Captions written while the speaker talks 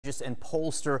And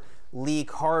pollster Lee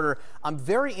Carter. I'm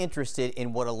very interested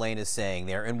in what Elaine is saying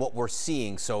there and what we're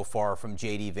seeing so far from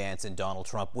J.D. Vance and Donald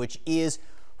Trump, which is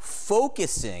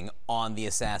focusing on the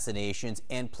assassinations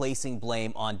and placing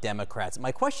blame on Democrats.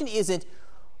 My question isn't,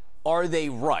 are they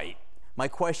right? My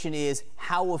question is,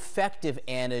 how effective,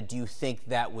 Anna, do you think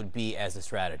that would be as a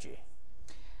strategy?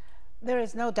 There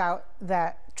is no doubt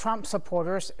that Trump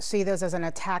supporters see this as an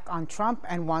attack on Trump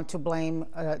and want to blame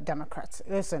Democrats.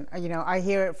 Listen, I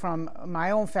hear it from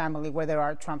my own family where there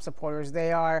are Trump supporters.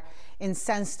 They are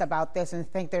incensed about this and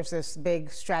think there's this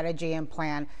big strategy and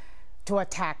plan to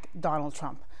attack Donald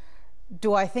Trump.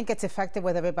 Do I think it's effective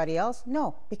with everybody else?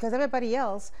 No, because everybody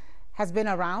else has been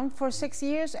around for 6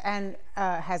 years and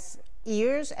has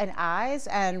ears and eyes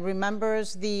and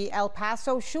remembers the El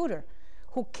Paso shooter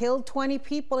who killed 20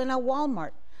 people in a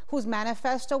Walmart, whose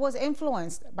manifesto was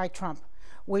influenced by Trump.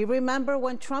 We remember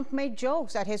when Trump made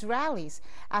jokes at his rallies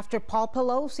after Paul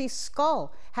Pelosi's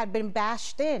skull had been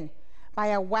bashed in by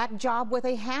a whack job with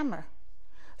a hammer.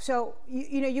 So,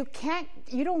 you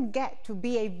don't get to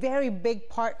be a very big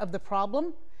part of the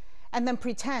problem and then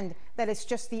pretend that it's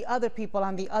just the other people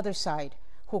on the other side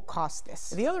who caused this.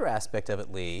 The other aspect of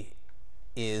it, Lee,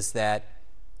 is that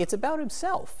it's about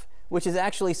himself, which is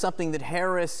actually something that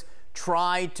Harris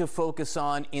tried to focus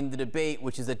on in the debate,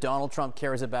 which is that Donald Trump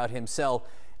cares about himself.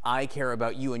 I care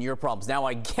about you and your problems. Now,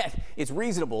 I get it's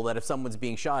reasonable that if someone's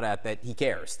being shot at, that he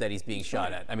cares that he's being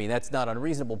shot at. I mean, that's not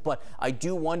unreasonable. But I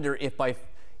do wonder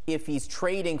if he's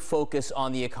trading focus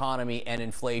on the economy and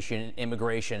inflation and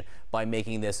immigration by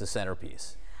making this a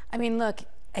centerpiece. I mean, look,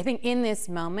 I think in this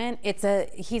moment,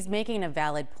 he's making a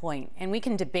valid point, and we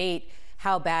can debate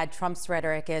how bad Trump's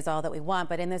rhetoric is, all that we want.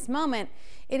 But in this moment,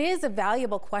 it is a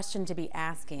valuable question to be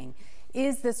asking.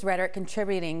 Is this rhetoric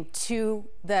contributing to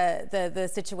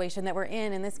the situation that we're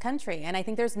in this country? And I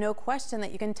think there's no question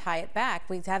that you can tie it back.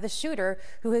 We have the shooter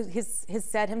who has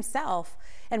said himself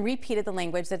and repeated the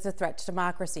language that's a threat to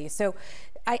democracy. So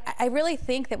I really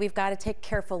think that we've got to take a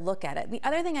careful look at it. The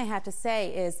other thing I have to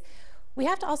say is, we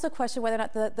have to also question whether or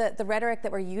not the rhetoric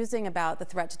that we're using about the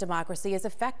threat to democracy is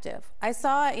effective. I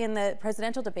saw in the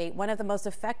presidential debate one of the most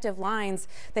effective lines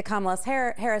that Kamala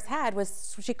Harris had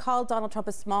was she called Donald Trump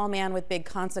a small man with big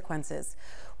consequences.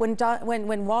 When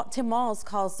Tim Walz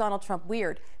calls Donald Trump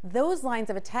weird, those lines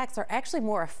of attacks are actually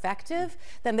more effective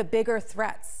than the bigger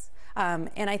threats.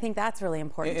 And I think that's really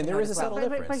important. And there is a subtle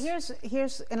difference. But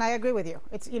here's, and I agree with you.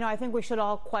 It's, I think we should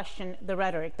all question the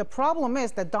rhetoric. The problem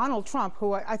is that Donald Trump,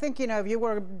 who I think, if you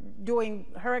were doing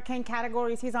hurricane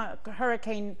categories, he's on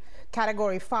hurricane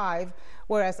category 5,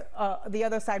 whereas the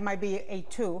other side might be a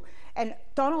 2. And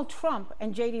Donald Trump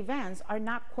and J.D. Vance are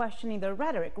not questioning their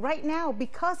rhetoric. Right now,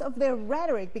 because of their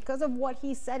rhetoric, because of what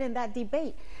he said in that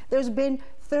debate, there's been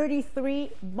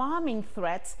 33 bombing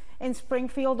threats in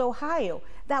Springfield, Ohio,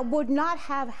 that would not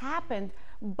have happened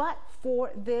but for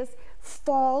this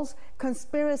false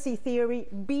conspiracy theory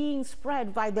being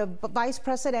spread by the vice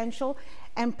presidential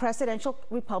and presidential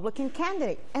Republican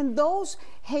candidate. And those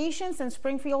Haitians in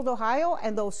Springfield, Ohio,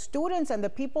 and those students and the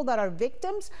people that are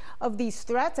victims of these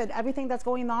threats and everything that's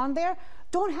going on there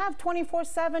don't have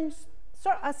 24/7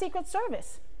 Secret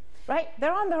Service, right?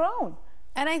 They're on their own.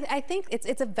 And I think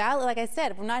it's a valid, like I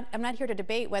said, I'm not here to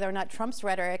debate whether or not Trump's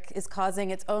rhetoric is causing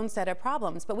its own set of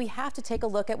problems, but we have to take a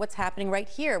look at what's happening right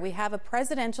here. We have a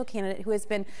presidential candidate who has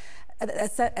been,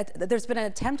 there's been an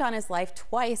attempt on his life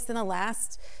twice in the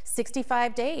last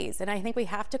 65 days. And I think we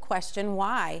have to question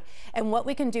why and what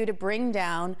we can do to bring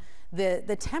down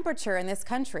the temperature in this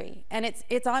country. And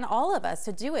it's on all of us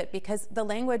to do it, because the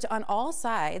language on all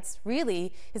sides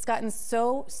really has gotten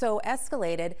so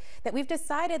escalated that we've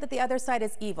decided that the other side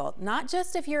is evil. Not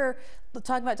just if you're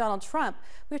talking about Donald Trump,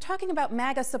 we're talking about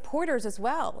MAGA supporters as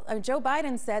well. Joe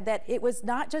Biden said that it was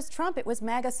not just Trump, it was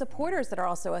MAGA supporters that are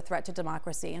also a threat to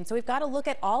democracy. And so we've got to look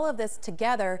at all of this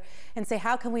together and say,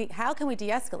 how can we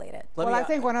de-escalate it? Well, I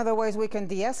think one of the ways we can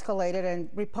de-escalate it, and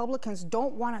Republicans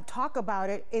don't want to talk about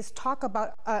it, is talk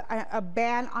about a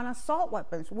ban on assault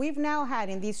weapons. We've now had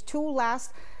in these two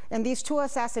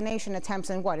assassination attempts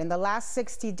in the last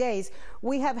 60 days,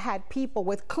 we have had people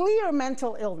with clear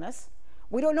mental illness.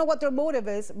 We don't know what their motive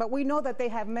is, but we know that they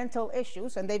have mental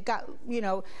issues, and they've got,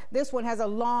 this one has a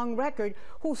long record,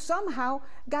 who somehow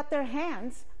got their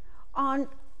hands on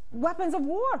weapons of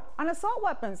war, on assault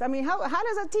weapons. I mean, how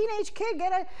does a teenage kid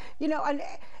get an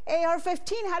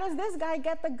AR-15? How does this guy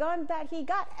get the gun that he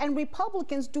got? And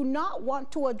Republicans do not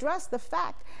want to address the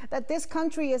fact that this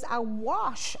country is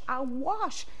awash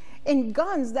in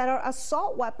guns that are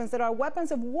assault weapons, that are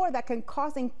weapons of war that can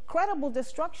cause incredible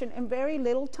destruction in very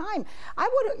little time. I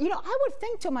would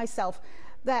think to myself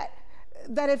that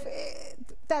if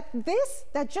that this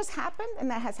that just happened and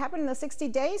that has happened in the 60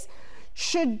 days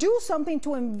should do something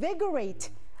to invigorate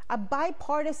a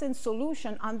bipartisan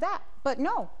solution on that. But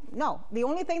no. The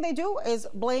only thing they do is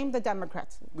blame the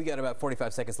Democrats. We got about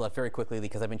 45 seconds left, very quickly,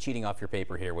 because I've been cheating off your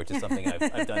paper here, which is something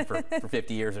I've done for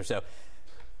 50 years or so.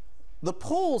 The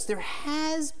polls, there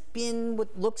has been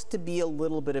what looks to be a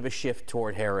little bit of a shift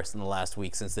toward Harris in the last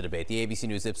week since the debate. The ABC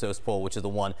News Ipsos poll, which is the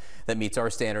one that meets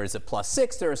our standards at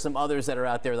 +6. There are some others that are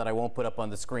out there that I won't put up on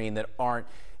the screen that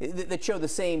show the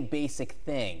same basic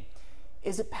thing.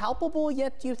 Is it palpable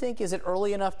yet, do you think? Is it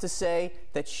early enough to say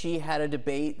that she had a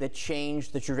debate that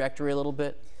changed the trajectory a little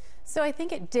bit? So I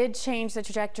think it did change the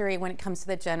trajectory when it comes to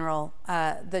the general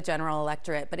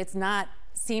electorate, but it's not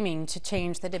seeming to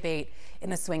change the debate in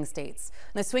the swing states.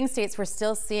 In the swing states, we're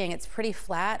still seeing it's pretty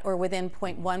flat or within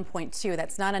 0.1, 0.2.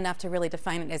 That's not enough to really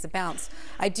define it as a bounce.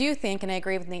 I do think, and I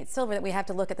agree with Nate Silver, that we have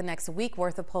to look at the next week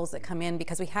worth of polls that come in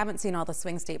because we haven't seen all the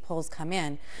swing state polls come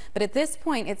in. But at this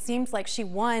point, it seems like she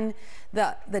won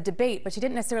the debate, but she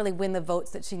didn't necessarily win the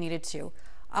votes that she needed to.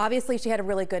 Obviously, she had a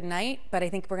really good night, but I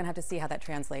think we're going to have to see how that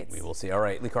translates. We will see. All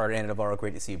right, Lee Carter, Anna Navarro,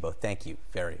 great to see you both. Thank you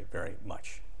very, very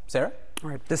much. Sarah? All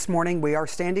right, this morning we are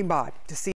standing by to see